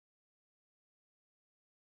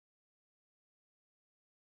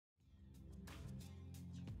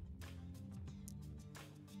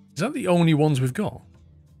Is that the only ones we've got?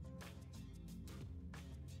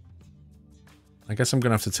 I guess I'm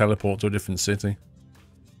going to have to teleport to a different city.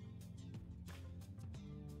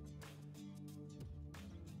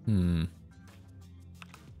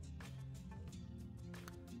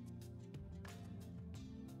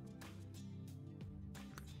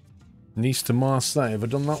 Nice to Marseille. Have I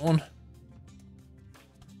done that one?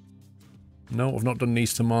 No, I've not done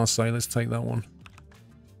Nice to Marseille. Let's take that one.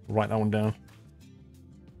 Write that one down.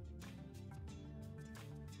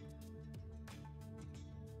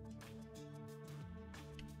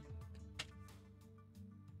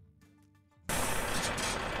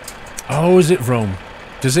 Oh, is it Rome?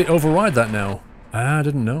 Does it override that now? Ah, I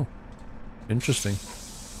didn't know. Interesting.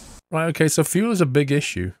 Right, okay, so fuel is a big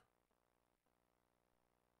issue.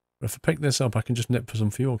 But if I pick this up, I can just nip for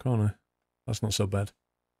some fuel, can't I? That's not so bad.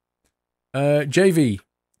 JV.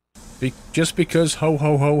 Just because ho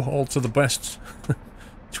ho ho, all to the best.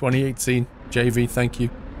 2018. JV, thank you.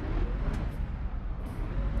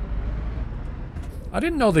 I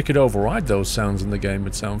didn't know they could override those sounds in the game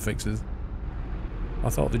with sound fixes. I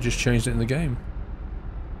thought they just changed it in the game.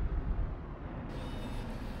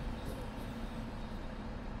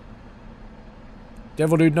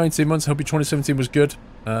 Devil Dude, 19 months. Hope your 2017 was good.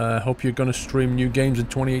 Hope you're gonna stream new games in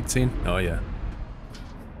 2018. Oh yeah.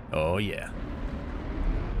 Oh yeah.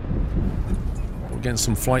 We're getting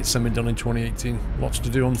some flight simming done in 2018. Lots to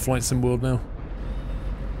do on the flight sim world now.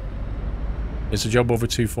 It's a job over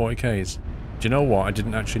 240Ks. Do you know what? I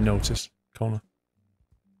didn't actually notice, Connor.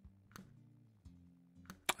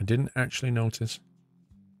 I didn't actually notice.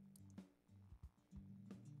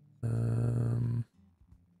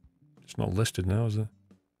 It's not listed now, is it?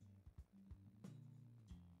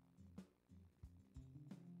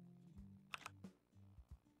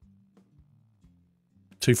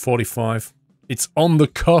 $245. It's on the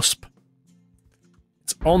cusp.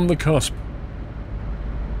 It's on the cusp.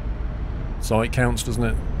 So it counts, doesn't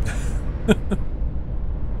it?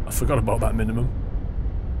 I forgot about that minimum.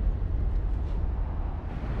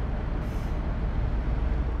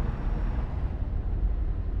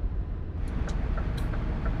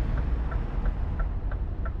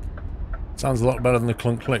 Sounds a lot better than the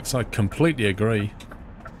clunk clicks. I completely agree.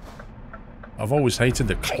 I've always hated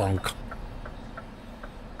the clunk.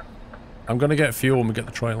 I'm gonna get fuel when we get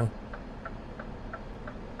the trailer.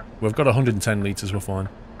 We've got 110 litres, we're fine.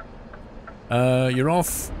 You're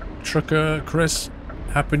off, Trucker Chris.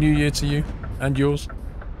 Happy New Year to you and yours.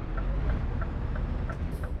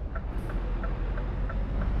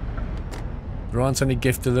 There aren't any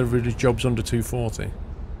gift delivery jobs under 240.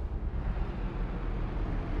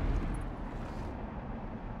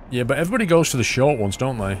 Yeah, but everybody goes to the short ones,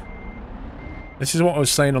 don't they? This is what I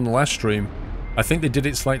was saying on the last stream. I think they did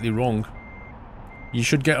it slightly wrong. You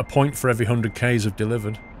should get a point for every 100 Ks of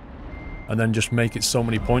delivered. And then just make it so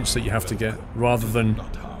many points that you have to get, rather than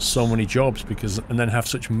so many jobs, because and then have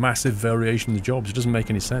such massive variation in the jobs. It doesn't make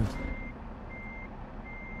any sense.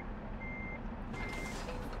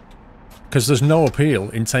 Because there's no appeal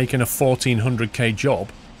in taking a 1400k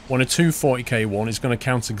job when a 240k one is going to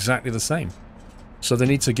count exactly the same. So they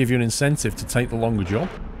need to give you an incentive to take the longer job.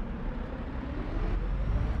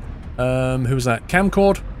 Who was that?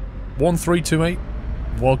 Camcord 1328.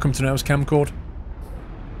 Welcome to Now's Camcord.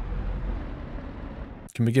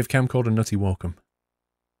 Can we give Camcord a nutty welcome?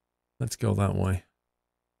 Let's go that way.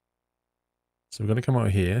 So we're going to come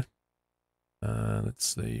out here. Let's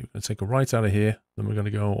see. We're going to take a right out of here. Then we're going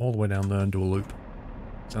to go all the way down there and do a loop.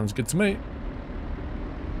 Sounds good to me.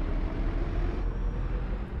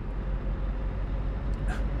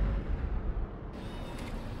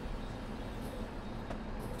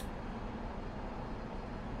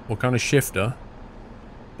 What kind of shifter?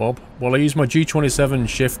 Bob? Well, I use my G27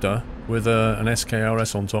 shifter with an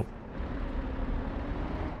SKRS on top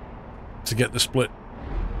to get the split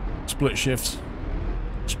shifts,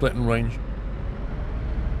 split and range.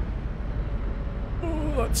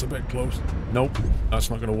 Oh, that's a bit close. Nope, that's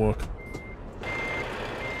not going to work.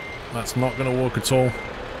 That's not going to work at all.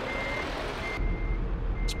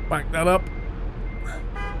 Let's back that up.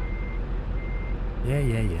 Yeah.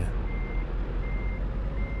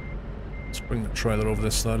 Let's bring the trailer over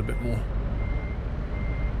this side a bit more.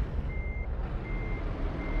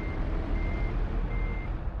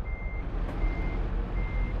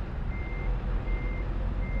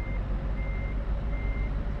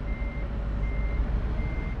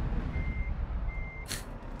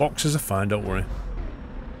 Boxes are fine, don't worry.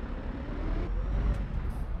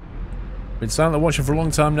 Been silently watching for a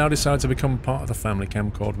long time now, decided to become part of the family.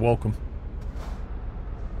 Camcord, welcome.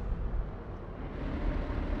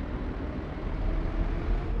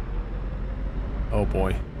 Oh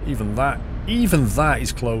boy. Even that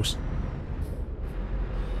is close.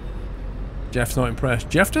 Jeff's not impressed.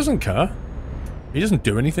 Jeff doesn't care. He doesn't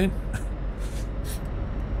do anything.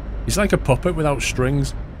 He's like a puppet without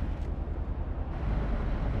strings.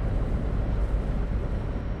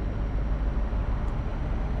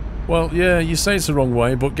 Well, yeah, you say it's the wrong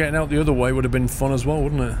way, but getting out the other way would have been fun as well,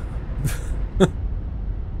 wouldn't it?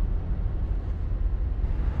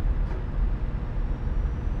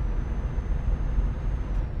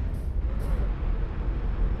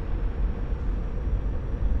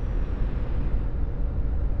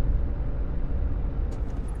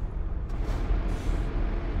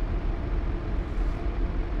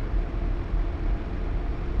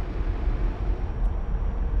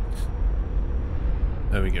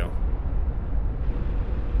 There we go.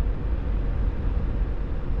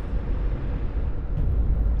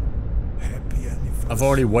 I've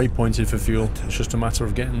already waypointed for fuel. It's just a matter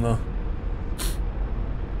of getting there.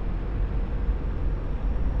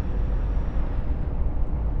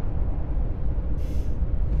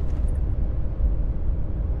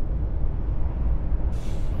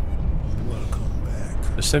 Welcome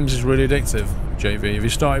back. The Sims is really addictive, JV. Have you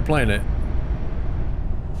started playing it?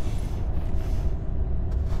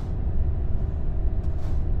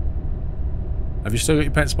 Have you still got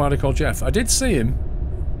your pet spider called Jeff? I did see him.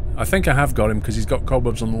 I think I have got him because he's got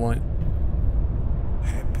cobwebs on the light.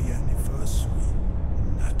 Happy anniversary,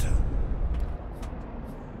 Nutter.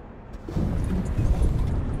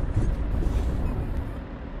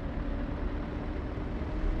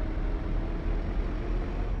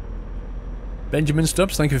 Benjamin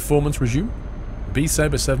Stubbs, thank you for 4 months. Resume.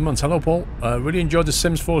 B-Saber, 7 months. Hello, Paul. Really enjoyed the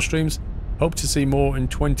Sims 4 streams. Hope to see more in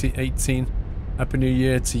 2018. Happy New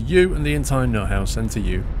Year to you and the entire Nut House, and to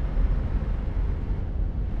you.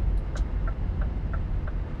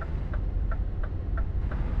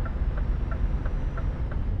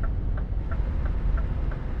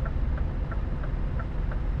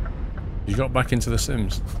 You got back into The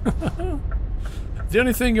Sims. The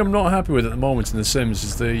only thing I'm not happy with at the moment in The Sims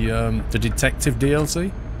is the detective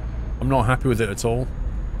DLC. I'm not happy with it at all.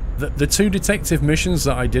 The 2 detective missions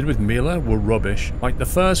that I did with Mila were rubbish. Like the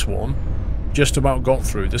first one, just about got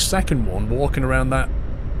through. The second one, walking around that,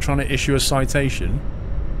 trying to issue a citation,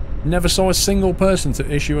 never saw a single person to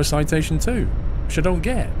issue a citation to, which I don't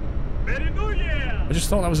get. I just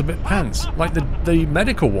thought that was a bit pants. Like the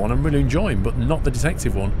medical one I'm really enjoying, but not the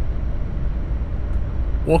detective one.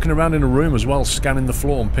 Walking around in a room as well, scanning the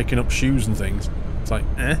floor and picking up shoes and things. It's like,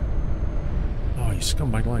 eh? Oh, you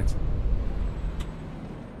scumbag lights.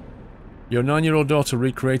 Your 9-year-old daughter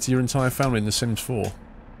recreated your entire family in The Sims 4.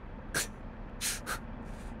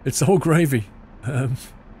 It's all gravy.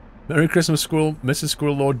 Merry Christmas, Squirrel, Mrs.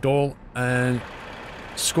 Squirrel, Lord Doyle, and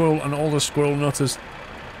Squirrel and all the Squirrel Nutters.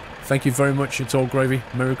 Thank you very much, it's all gravy.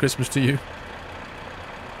 Merry Christmas to you.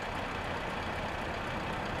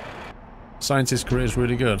 Scientist career is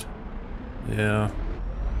really good. Yeah.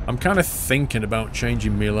 I'm kind of thinking about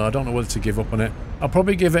changing Mila. I don't know whether to give up on it. I'll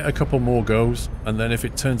probably give it a couple more goes, and then if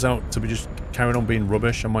it turns out to be just carrying on being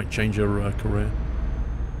rubbish, I might change her career.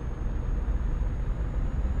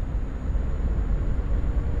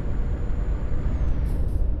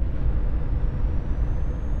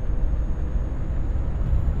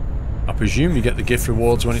 I presume you get the gift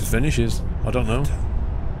rewards when it finishes. I don't know.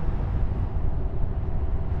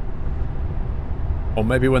 Or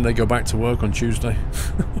maybe when they go back to work on Tuesday.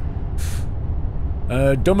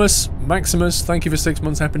 Dummus, Maximus, thank you for 6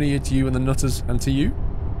 months. Happy New Year to you and the Nutters, and to you.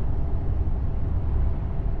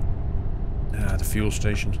 Ah, the fuel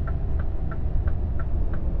station.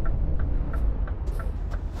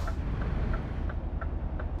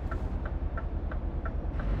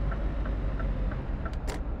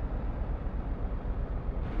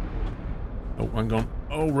 Oh, hang on.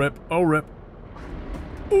 Oh, rip. Oh, rip.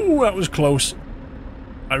 Ooh, that was close.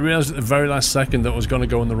 I realised at the very last second that I was going to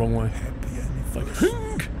go in the wrong way. Like,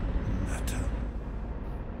 hing!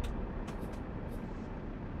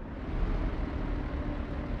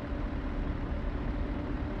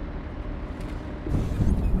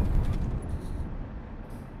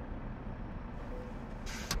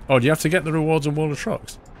 Oh, do you have to get the rewards on World of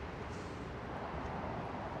Trucks?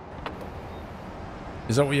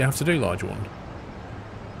 Is that what you have to do, large one?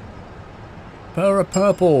 Para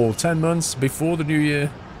Purple, 10 months before the new year.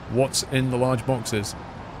 What's in the large boxes?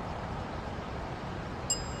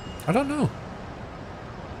 I don't know.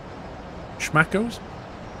 Schmackos?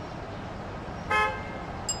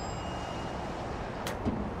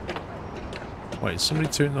 Wait, is somebody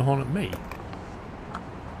tooting the horn at me?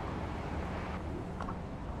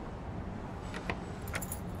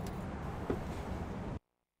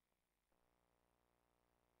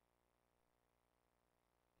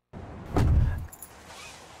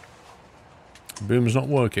 Boom's not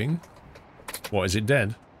working. What, is it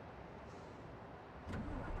dead?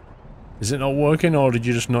 Is it not working, or did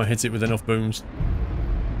you just not hit it with enough booms?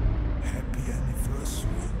 Happy anniversary,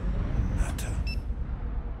 Nutter.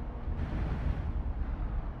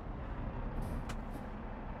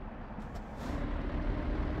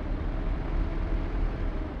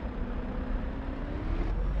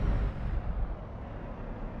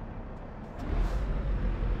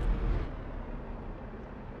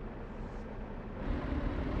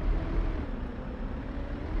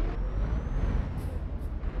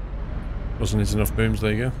 Wasn't it enough booms?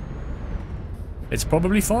 There you go. It's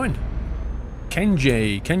probably fine.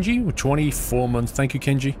 Kenji with 24 months. Thank you,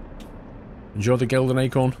 Kenji. Enjoy the golden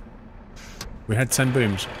acorn. We had 10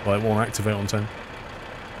 booms. Well, it won't activate on 10.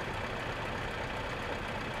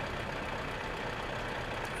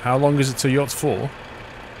 How long is it till yacht's full?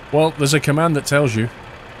 Well, there's a command that tells you.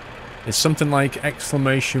 It's something like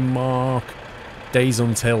exclamation mark days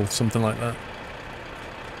until, something like that.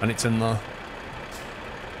 And it's in there.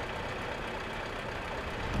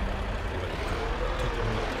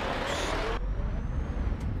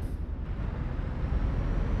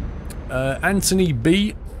 Anthony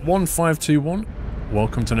B 1521.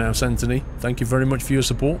 Welcome to House, Anthony. Thank you very much for your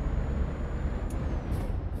support.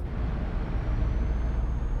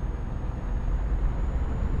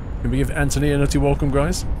 Can we give Anthony a nutty welcome,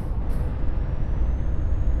 guys?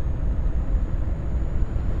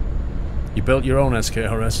 You built your own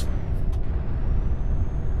SKRS.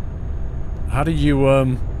 How did you, I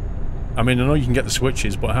mean, I know you can get the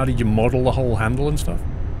switches, but how did you model the whole handle and stuff?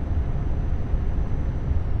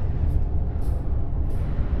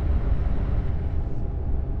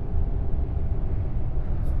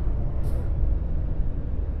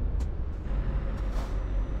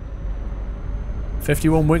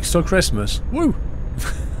 "51 weeks till Christmas." Woo!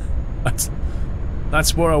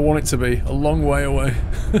 That's where I want it to be. A long way away.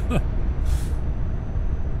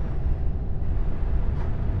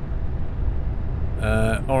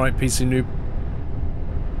 Alright, PC noob.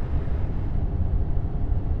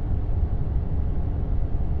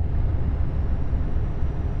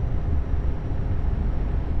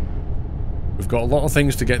 We've got a lot of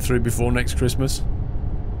things to get through before next Christmas.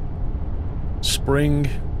 Spring,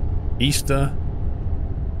 Easter,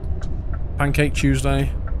 Pancake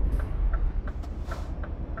Tuesday.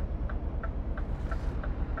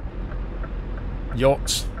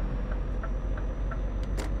 Yachts.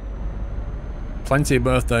 Plenty of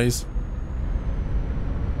birthdays.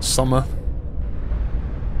 Summer.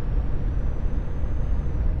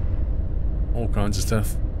 All kinds of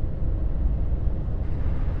stuff.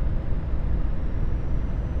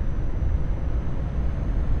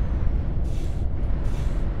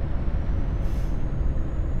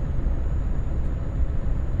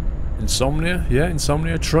 Insomnia, yeah,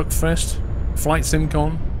 Insomnia, Truck Fest, Flight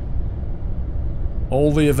SimCon,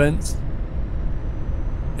 all the events.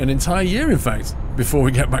 An entire year, in fact, before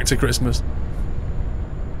we get back to Christmas.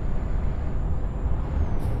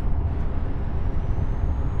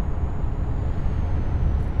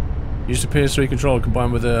 Used a PS3 controller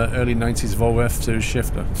combined with an early 90s Volvo F2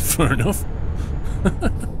 shifter. Fair enough.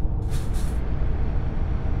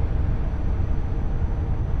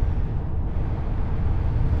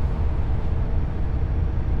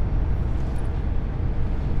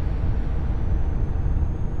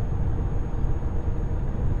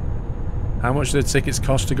 How much do the tickets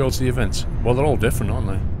cost to go to the events? Well, they're all different, aren't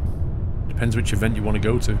they? Depends which event you want to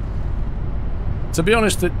go to. To be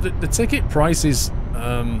honest, the ticket prices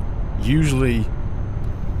usually,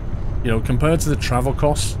 you know, compared to the travel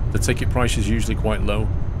costs, the ticket price is usually quite low.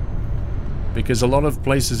 Because a lot of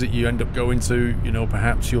places that you end up going to, you know,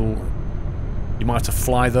 perhaps you might have to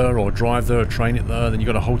fly there or drive there or train it there, then you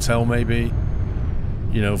got a hotel maybe,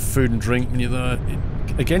 you know, food and drink when you're there.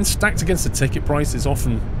 Again, stacked against the ticket price is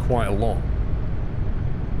often quite a lot.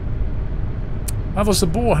 Pavel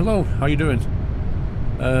Sabor, hello, how you doing?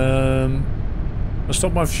 I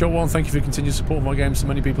stopped by for a short while and thank you for your continued support of my game. So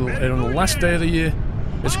many people here on the last day of the year.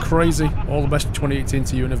 It's crazy. All the best in 2018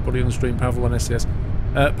 to you and everybody on the stream, Pavel and SCS.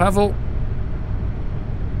 Pavel,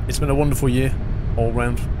 it's been a wonderful year all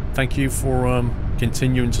round. Thank you for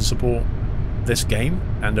continuing to support this game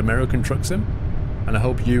and American Truck Sim. And I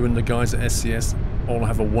hope you and the guys at SCS all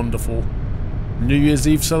have a wonderful New Year's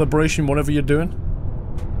Eve celebration, whatever you're doing.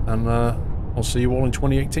 And I'll see you all in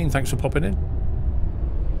 2018. Thanks for popping in.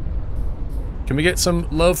 Can we get some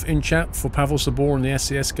love in chat for Pavel Sabor and the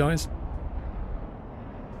SCS guys?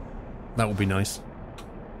 That would be nice.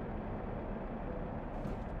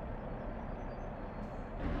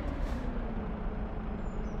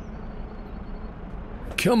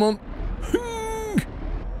 Come on.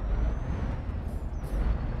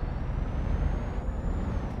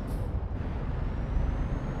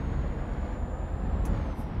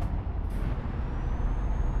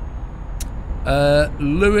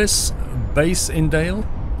 Lewis Base Indale.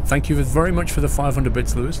 Thank you very much for the 500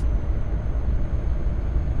 bits, Lewis.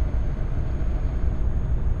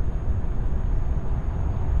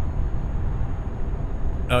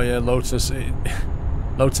 Oh yeah, Lotus.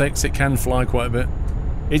 Lotex, it can fly quite a bit.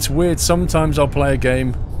 It's weird, sometimes I'll play a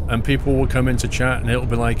game and people will come into chat and it'll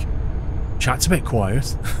be like, chat's a bit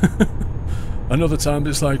quiet. Another time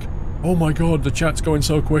it's like, oh my god, the chat's going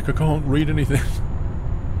so quick I can't read anything.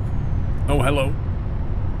 Oh, hello.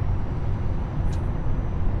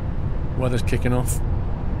 Weather's kicking off.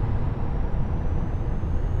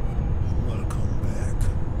 Welcome back.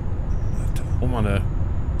 I'm on a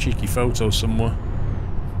cheeky photo somewhere.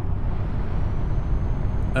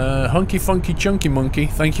 Hunky Funky Chunky Monkey,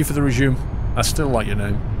 thank you for the resume. I still like your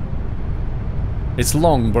name. It's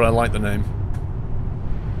long, but I like the name.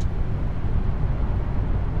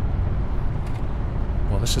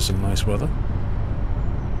 Well, this is some nice weather.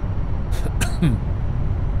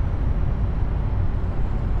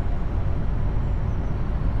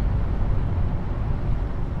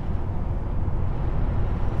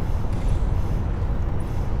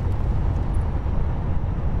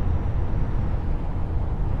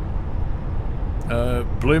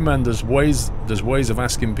 Blue Man, there's ways of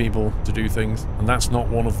asking people to do things, and that's not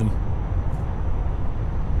one of them.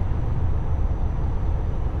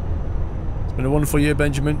 It's been a wonderful year,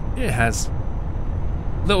 Benjamin. It has.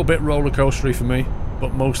 A little bit roller coastery for me,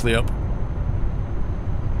 but mostly up.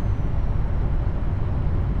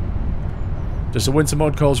 Does the winter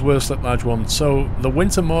mod cause Wheel Slip Large 1? So, the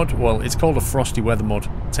winter mod, well, it's called a frosty weather mod,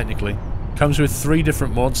 technically. Comes with 3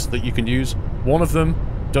 different mods that you can use. One of them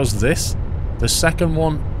does this. The second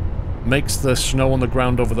one makes the snow on the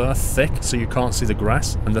ground over there thick so you can't see the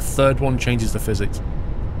grass. And the third one changes the physics.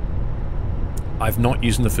 I've not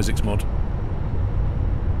used the physics mod.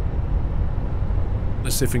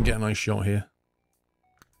 Let's see if we can get a nice shot here.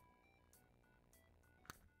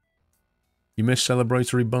 You missed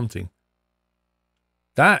celebratory bunting.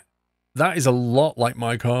 That is a lot like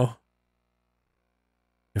my car.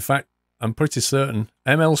 In fact, I'm pretty certain.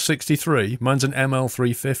 ML63, mine's an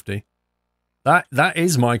ML350. That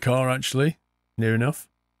is my car, actually. Near enough.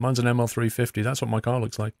 Mine's an ML350. That's what my car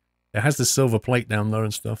looks like. It has the silver plate down there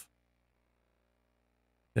and stuff.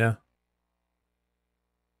 Yeah.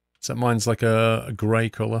 Except mine's like a grey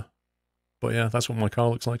colour. But yeah, that's what my car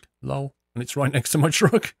looks like. Lol. And it's right next to my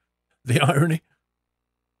truck. The irony.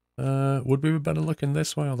 Would we be better looking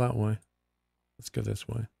this way or that way? Let's go this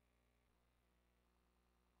way.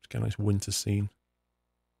 Let's get a nice winter scene.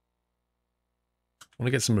 I want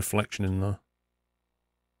to get some reflection in there.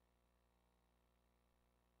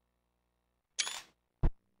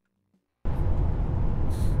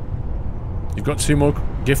 You've got 2 more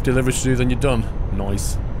gift deliveries to do, then you're done.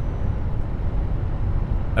 Nice.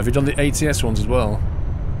 Have you done the ATS ones as well?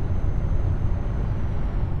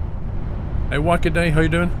 Hey, Wackaday, how you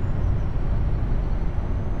doing?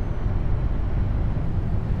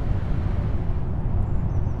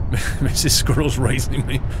 Mrs. Squirrel's raising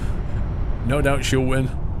me. No doubt she'll win.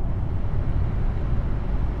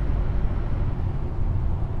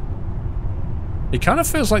 It kind of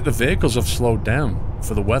feels like the vehicles have slowed down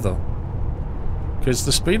for the weather. Because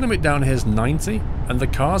the speed limit down here is 90, and the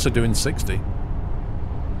cars are doing 60.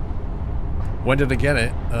 When did I get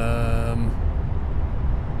it?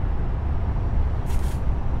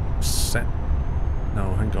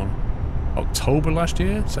 No, hang on. October last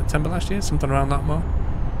year? September last year? Something around that mark?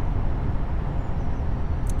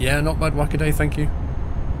 Yeah, not bad, Wackaday, thank you.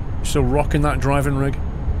 You're still rocking that driving rig.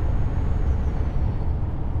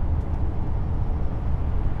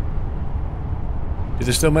 Do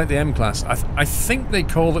they still make the M-Class? I think they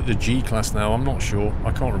call it the G-Class now, I'm not sure.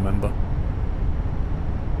 I can't remember.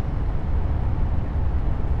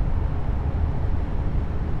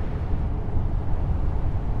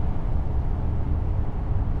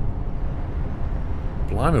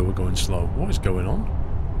 Blimey, we're going slow. What is going on?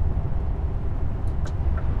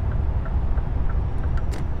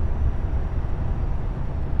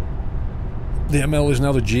 The ML is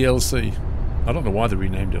now the GLC. I don't know why they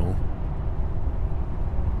renamed it all.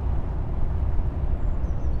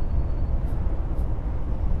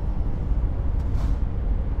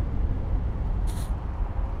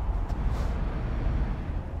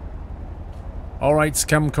 Alright,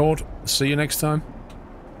 Scamcord. See you next time.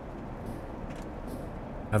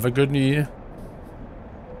 Have a good new year.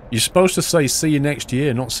 You're supposed to say see you next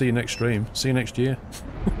year, not see you next stream. See you next year.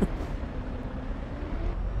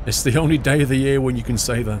 It's the only day of the year when you can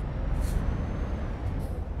say that.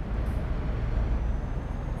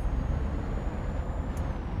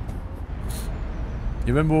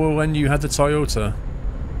 You remember when you had the Toyota?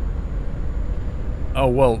 Oh,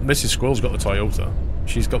 well, Mrs. Squirrel's got the Toyota.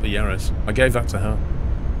 She's got the Yaris. I gave that to her.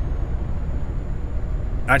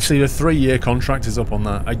 Actually, the 3-year contract is up on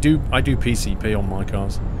that. I do PCP on my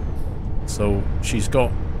cars. So, she's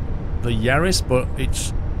got the Yaris, but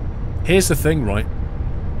it's... Here's the thing, right?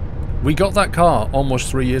 We got that car almost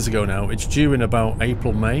 3 years ago now. It's due in about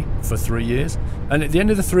April, May for 3 years. And at the end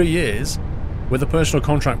of the 3 years, with a personal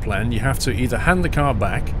contract plan, you have to either hand the car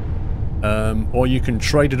back, or you can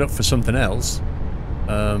trade it up for something else.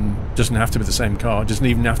 Doesn't have to be the same car, doesn't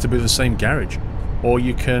even have to be the same garage. Or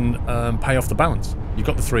you can pay off the balance. You've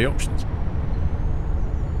got the 3 options.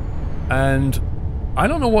 And I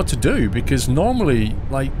don't know what to do, because normally,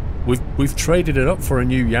 like, we've traded it up for a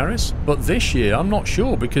new Yaris, but this year I'm not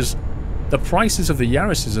sure, because the prices of the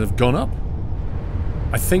Yarises have gone up.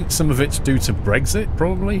 I think some of it's due to Brexit,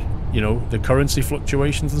 probably. You know, the currency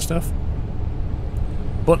fluctuations and stuff.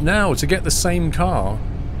 But now, to get the same car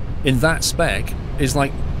in that spec is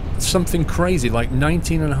like something crazy, like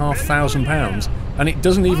 £19,500, and it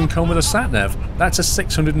doesn't even come with a sat-nav. That's a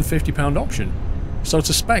 £650 option. So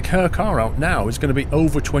to spec her car out now is going to be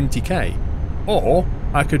over 20k. Or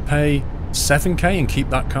I could pay 7k and keep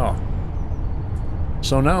that car.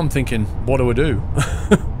 So now I'm thinking, what do I do?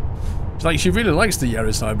 It's like, she really likes the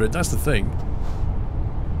Yaris hybrid, that's the thing.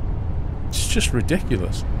 It's just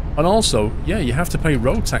ridiculous. And also, yeah, you have to pay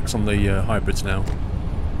road tax on the hybrids now.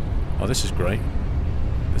 Oh, this is great.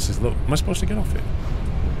 This is... Look, am I supposed to get off here?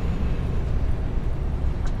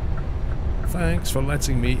 Thanks for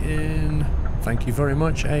letting me in. Thank you very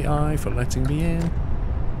much, AI, for letting me in.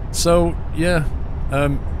 So, yeah,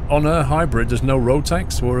 on her hybrid there's no road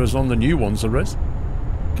tax, whereas on the new ones there is.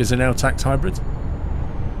 Because they're now tax hybrids.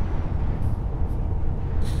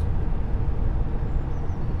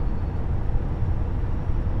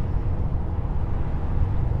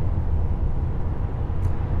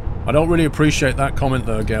 I don't really appreciate that comment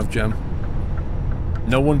though, GavJam.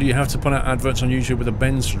 No wonder you have to put out adverts on YouTube with a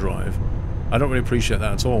Benz to drive. I don't really appreciate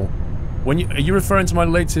that at all. Are you referring to my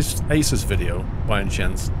latest Asus video, by any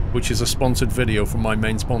chance? Which is a sponsored video from my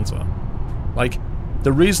main sponsor. Like,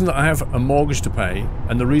 the reason that I have a mortgage to pay,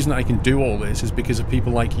 and the reason that I can do all this is because of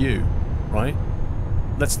people like you, right?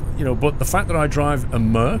 That's, you know, but the fact that I drive a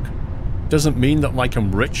Merc doesn't mean that, like,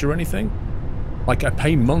 I'm rich or anything. Like, I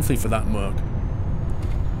pay monthly for that Merc.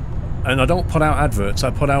 And I don't put out adverts,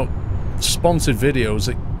 I put out sponsored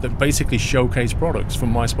videos that basically showcase products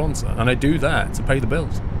from my sponsor. And I do that to pay the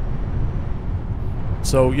bills.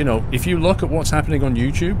 So, you know, if you look at what's happening on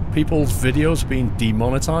YouTube, people's videos are being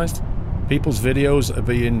demonetized. People's videos are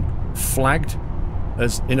being flagged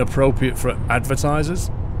as inappropriate for advertisers.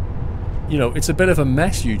 You know, it's a bit of a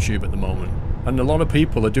mess, YouTube, at the moment. And a lot of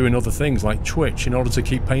people are doing other things like Twitch in order to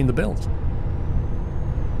keep paying the bills.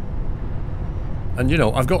 And, you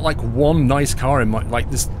know, I've got like one nice car in my... Like,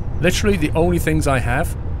 this... Literally the only things I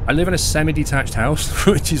have... I live in a semi-detached house,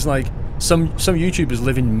 which is like... Some YouTubers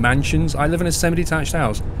live in mansions. I live in a semi-detached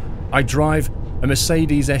house. I drive a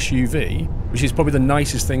Mercedes SUV, which is probably the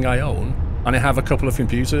nicest thing I own, and I have a couple of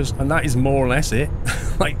computers, and that is more or less it.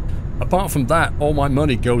 Like, apart from that, all my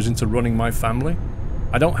money goes into running my family.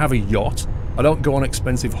 I don't have a yacht. I don't go on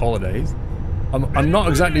expensive holidays. I'm not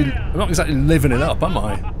exactly living it up, am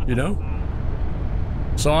I? You know?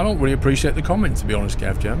 So I don't really appreciate the comment, to be honest,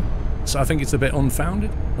 GavJam. So I think it's a bit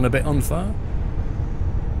unfounded and a bit unfair.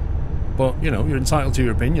 But, you know, you're entitled to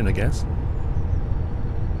your opinion, I guess.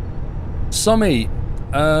 Summy,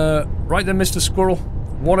 right then, Mr. Squirrel.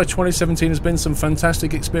 What a 2017 has been. Some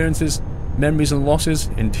fantastic experiences, memories and losses,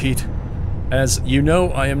 indeed. As you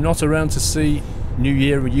know, I am not around to see New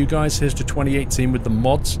Year with you guys. Here's to 2018 with the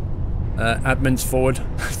mods. Admins forward.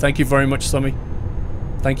 Thank you very much, Summy.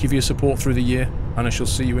 Thank you for your support through the year, and I shall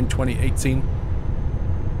see you in 2018.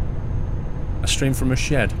 A stream from a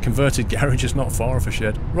shed. Converted garage is not far off a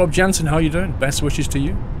shed. Rob Jansen, how you doing? Best wishes to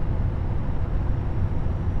you.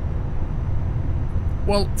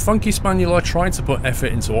 Well, Funky Spaniel, I try to put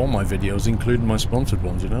effort into all my videos, including my sponsored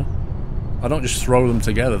ones, you know? I don't just throw them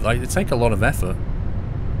together. They take a lot of effort.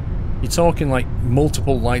 You're talking like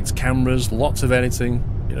multiple lights, cameras, lots of editing.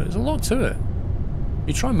 You know, there's a lot to it.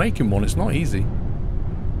 You try making one, it's not easy.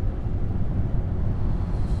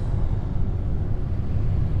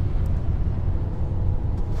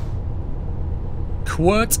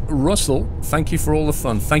 Quirt Russell, thank you for all the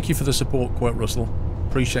fun. Thank you for the support, Quirt Russell.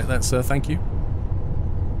 Appreciate that, sir. Thank you.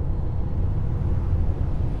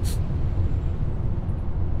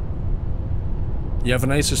 You have an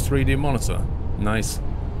Asus 3D monitor. Nice.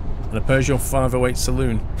 And a Peugeot 508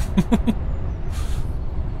 Saloon.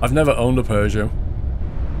 I've never owned a Peugeot.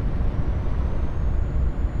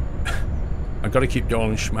 I've got to keep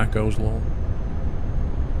going schmackos, lol.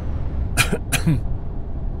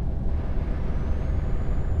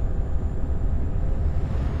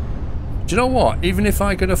 Do you know what? Even if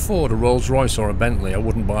I could afford a Rolls Royce or a Bentley, I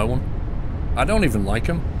wouldn't buy one. I don't even like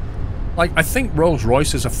them. Like, I think Rolls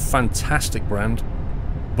Royce is a fantastic brand,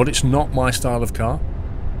 but it's not my style of car.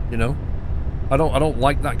 You know? I don't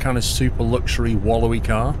like that kind of super luxury, wallowy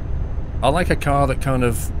car. I like a car that kind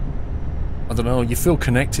of, I don't know, you feel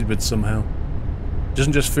connected with somehow. It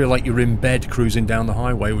doesn't just feel like you're in bed cruising down the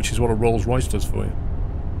highway, which is what a Rolls Royce does for you.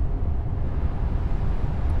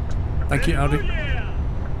 Thank you, Audi.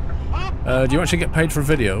 Do you actually get paid for a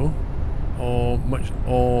video? Or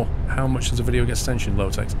how much does a video get sanctioned,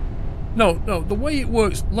 Lotex? No, the way it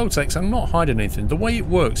works, Lotex, I'm not hiding anything. The way it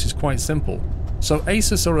works is quite simple. So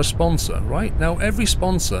Asus are a sponsor, right? Now every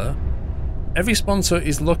sponsor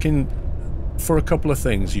is looking for a couple of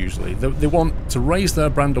things usually. They want to raise their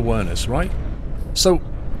brand awareness, right? So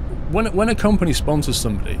when a company sponsors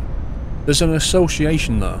somebody, there's an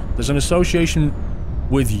association there. There's an association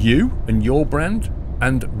with you and your brand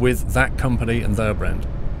and with that company and their brand.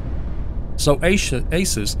 So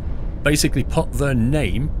Asus basically put their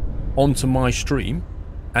name onto my stream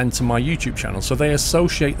and to my YouTube channel. So they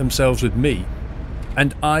associate themselves with me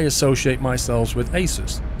and I associate myself with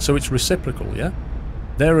Asus. So it's reciprocal, yeah?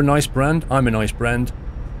 They're a nice brand, I'm a nice brand.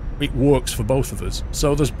 It works for both of us.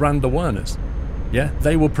 So there's brand awareness. Yeah?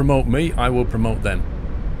 They will promote me, I will promote them.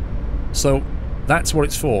 So that's what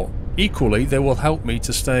it's for. Equally, they will help me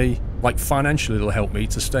to stay, like financially they'll help me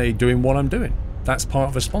to stay doing what I'm doing. That's part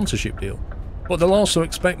of a sponsorship deal. But they'll also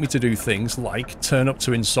expect me to do things like turn up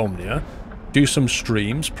to Insomnia, do some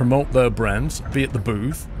streams, promote their brands, be at the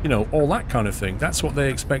booth, you know, all that kind of thing. That's what they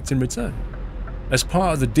expect in return. As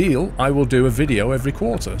part of the deal, I will do a video every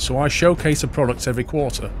quarter. So I showcase a product every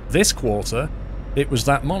quarter. This quarter, it was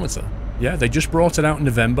that monitor. Yeah, they just brought it out in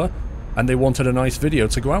November and they wanted a nice video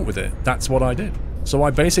to go out with it. That's what I did. So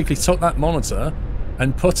I basically took that monitor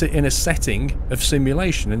and put it in a setting of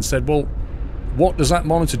simulation and said, well, what does that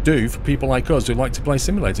monitor do for people like us who like to play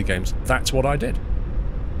simulator games? That's what I did.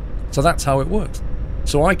 So that's how it works.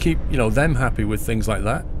 So I keep, you know, them happy with things like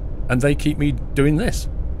that, and they keep me doing this.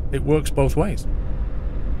 It works both ways.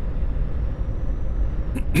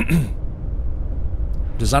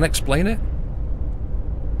 Does that explain it?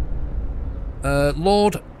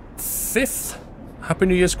 Lord Fifth, Happy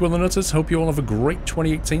New Year, Squirrel Nutters. Hope you all have a great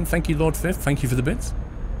 2018. Thank you, Lord Fifth. Thank you for the bits.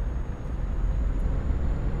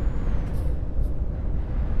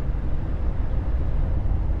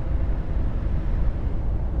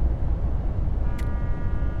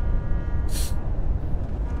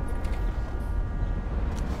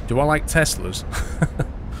 Do I like Teslas?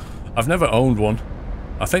 I've never owned one.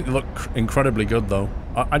 I think they look incredibly good though.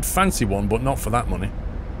 I'd fancy one, but not for that money.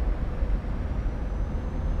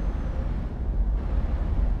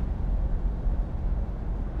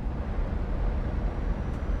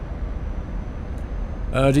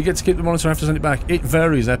 Do you get to keep the monitor after send it back? It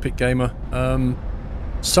varies, Epic Gamer.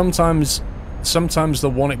 Sometimes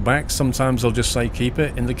they'll want it back, sometimes they'll just say keep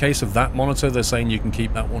it. In the case of that monitor, they're saying you can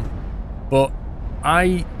keep that one. But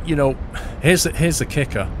you know, here's the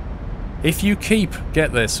kicker. If you keep,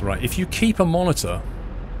 get this, right, if you keep a monitor,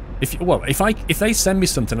 if they send me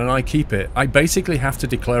something and I keep it, I basically have to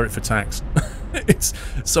declare it for tax.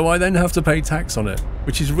 So I then have to pay tax on it,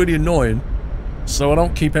 which is really annoying. So I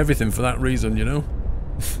don't keep everything for that reason, you know?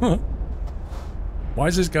 Why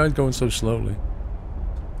is this guy going so slowly?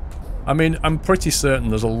 I mean, I'm pretty certain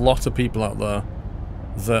there's a lot of people out there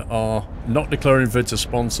that are not declaring vids as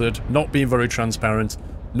sponsored, not being very transparent,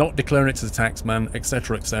 not declaring it to the tax man,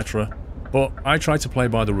 etc, etc. But I try to play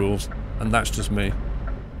by the rules, and that's just me.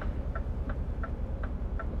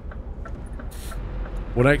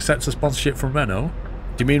 Would I accept a sponsorship from Renault?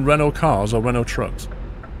 Do you mean Renault cars or Renault trucks?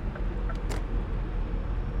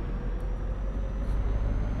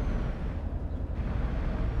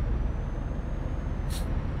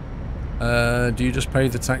 Do you just pay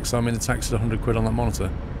the tax? I mean, the tax is 100 quid on that monitor.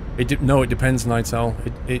 No, it depends, Nightel.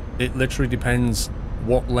 It literally depends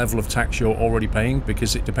what level of tax you're already paying,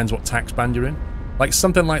 because it depends what tax band you're in. Like,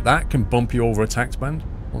 something like that can bump you over a tax band.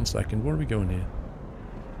 1 second, where are we going here?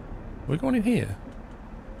 We're going in here.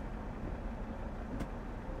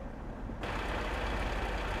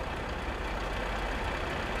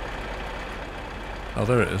 Oh,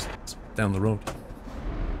 there it is. It's down the road.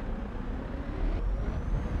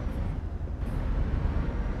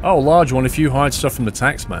 Oh, large one, if you hide stuff from the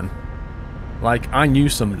tax man. Like, I knew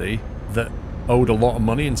somebody that owed a lot of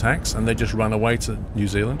money in tax and they just ran away to New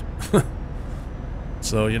Zealand.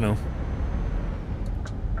 So, you know.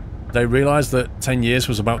 They realised that 10 years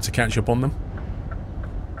was about to catch up on them.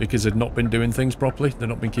 Because they'd not been doing things properly. They'd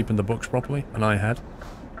not been keeping the books properly. And I had.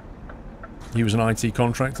 He was an IT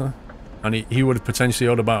contractor. And he would have potentially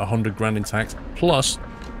owed about 100 grand in tax. Plus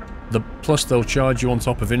they'll charge you on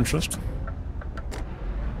top of interest.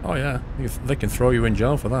 Oh yeah, they can throw you in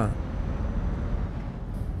jail for that.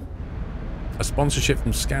 A sponsorship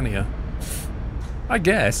from Scania. I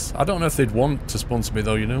guess. I don't know if they'd want to sponsor me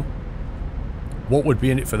though, you know. What would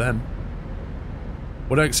be in it for them?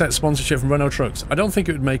 Would I accept sponsorship from Renault Trucks? I don't think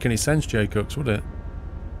it would make any sense, Jay Cooks, would it?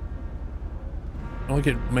 I don't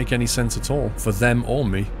think it'd make any sense at all for them or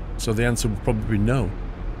me. So the answer would probably be no.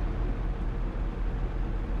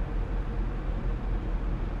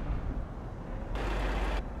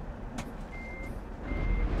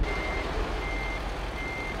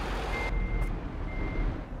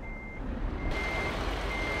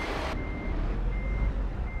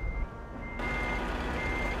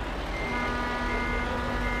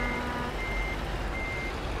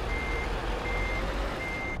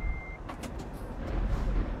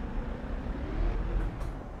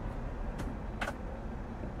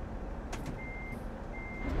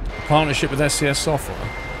 Partnership with SCS Software?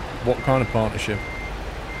 What kind of partnership?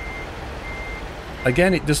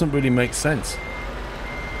 Again, it doesn't really make sense.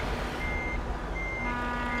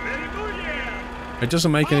 It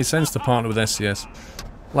doesn't make any sense to partner with SCS.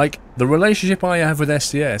 Like, the relationship I have with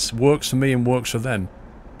SCS works for me and works for them.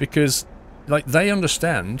 Because, like, they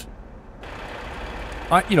understand.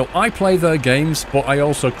 I play their games, but I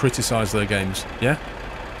also criticize their games, yeah?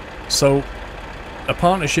 So, a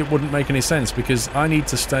partnership wouldn't make any sense because I need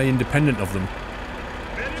to stay independent of them.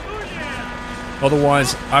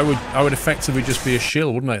 Otherwise, I would effectively just be a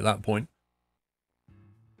shill, wouldn't I, at that point?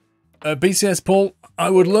 BCS Paul,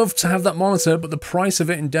 I would love to have that monitor, but the price of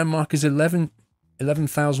it in Denmark is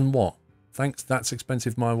 11,000 what? Thanks, that's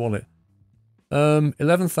expensive, my wallet.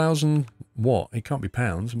 11,000 what? It can't be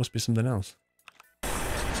pounds, it must be something else.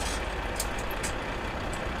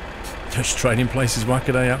 Just trading places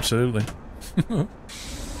wackaday, absolutely.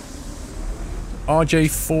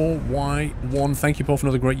 RJ4Y1, thank you, Paul, for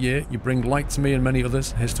another great year. You bring light to me and many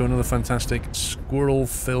others. Here's to another fantastic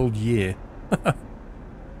squirrel-filled year.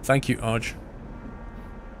 Thank you, Arj.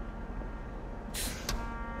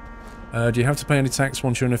 Do you have to pay any tax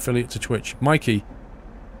once you're an affiliate to Twitch? Mikey,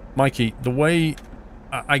 the way...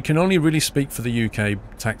 I can only really speak for the UK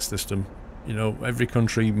tax system. You know, every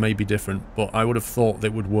country may be different, but I would have thought they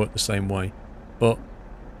would work the same way. But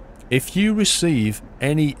if you receive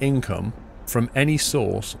any income from any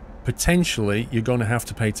source, potentially you're going to have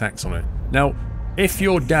to pay tax on it. Now, if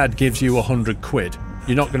your dad gives you 100 quid,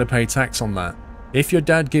 you're not going to pay tax on that. If your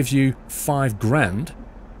dad gives you 5 grand,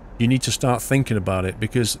 you need to start thinking about it,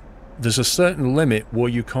 because there's a certain limit where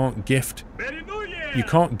you can't gift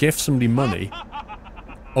somebody money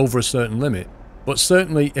over a certain limit. But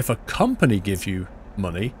certainly if a company gives you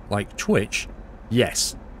money, like Twitch,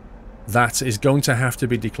 yes, that is going to have to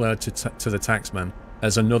be declared to the taxman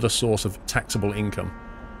as another source of taxable income.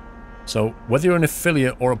 So whether you're an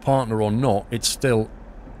affiliate or a partner or not, it's still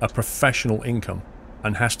a professional income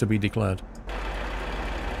and has to be declared.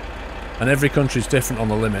 And every country is different on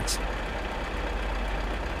the limits.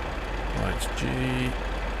 Right, G,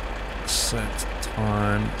 set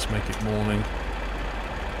time, let's make it morning.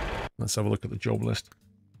 Let's have a look at the job list.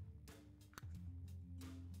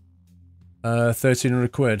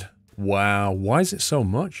 1,300 quid. Wow, why is it so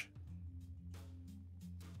much?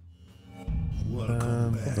 What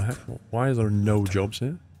the heck? Why are there no jobs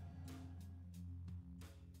here?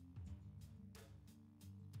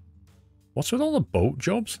 What's with all the boat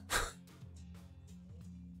jobs?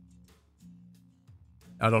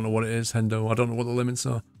 I don't know what it is, Hendo. I don't know what the limits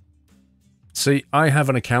are. See, I have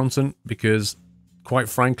an accountant because, quite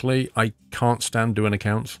frankly, I can't stand doing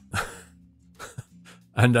accounts.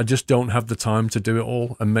 And I just don't have the time to do it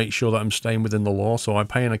all and make sure that I'm staying within the law, so I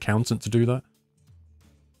pay an accountant to do that.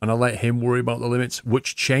 And I let him worry about the limits,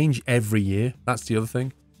 which change every year. That's the other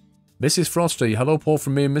thing. Mrs. Frosty, hello Paul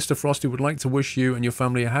from me and Mr. Frosty would like to wish you and your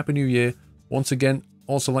family a happy new year. Once again,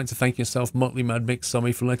 also like to thank yourself, Motley Mad Mix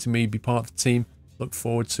Summy, for letting me be part of the team. Look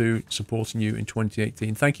forward to supporting you in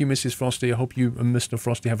 2018. Thank you, Mrs. Frosty. I hope you and Mr.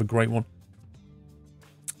 Frosty have a great one.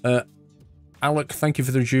 Alec, thank you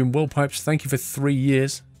for the June. Will Pipes, thank you for 3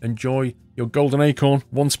 years. Enjoy your golden acorn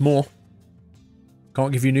once more.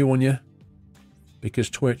 Can't give you a new one yet,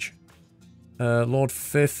 because Twitch. Lord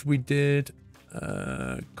Fifth, we did.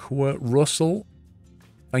 Quirt Russell,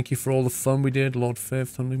 thank you for all the fun we did. Lord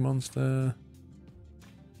Fifth, Honey Monster.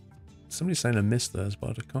 Somebody's saying I missed theirs,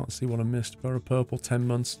 but I can't see what I missed. Borough Purple, 10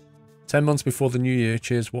 months. 10 months before the new year.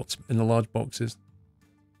 Cheers, what's in the large boxes?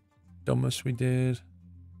 Dumbest we did.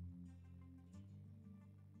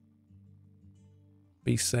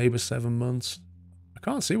 Beast Saber, 7 months. I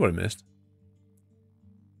can't see what I missed.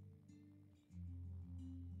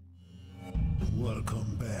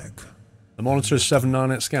 Welcome back. The monitor is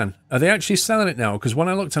 798 scan. Are they actually selling it now? Because when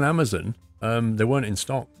I looked on Amazon, they weren't in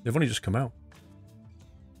stock. They've only just come out.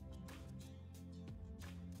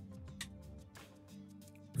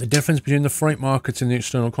 The difference between the freight market and the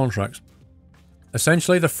external contracts.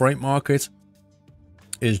 Essentially, the freight market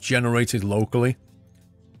is generated locally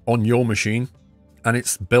on your machine, and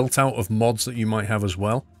it's built out of mods that you might have as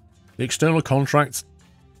well. The external contract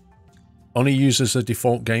only uses the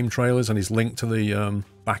default game trailers and is linked to the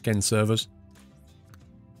back-end servers.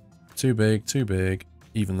 Too big, too big.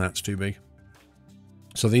 Even that's too big.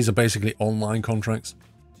 So these are basically online contracts,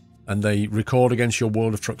 and they record against your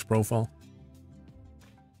World of Trucks profile.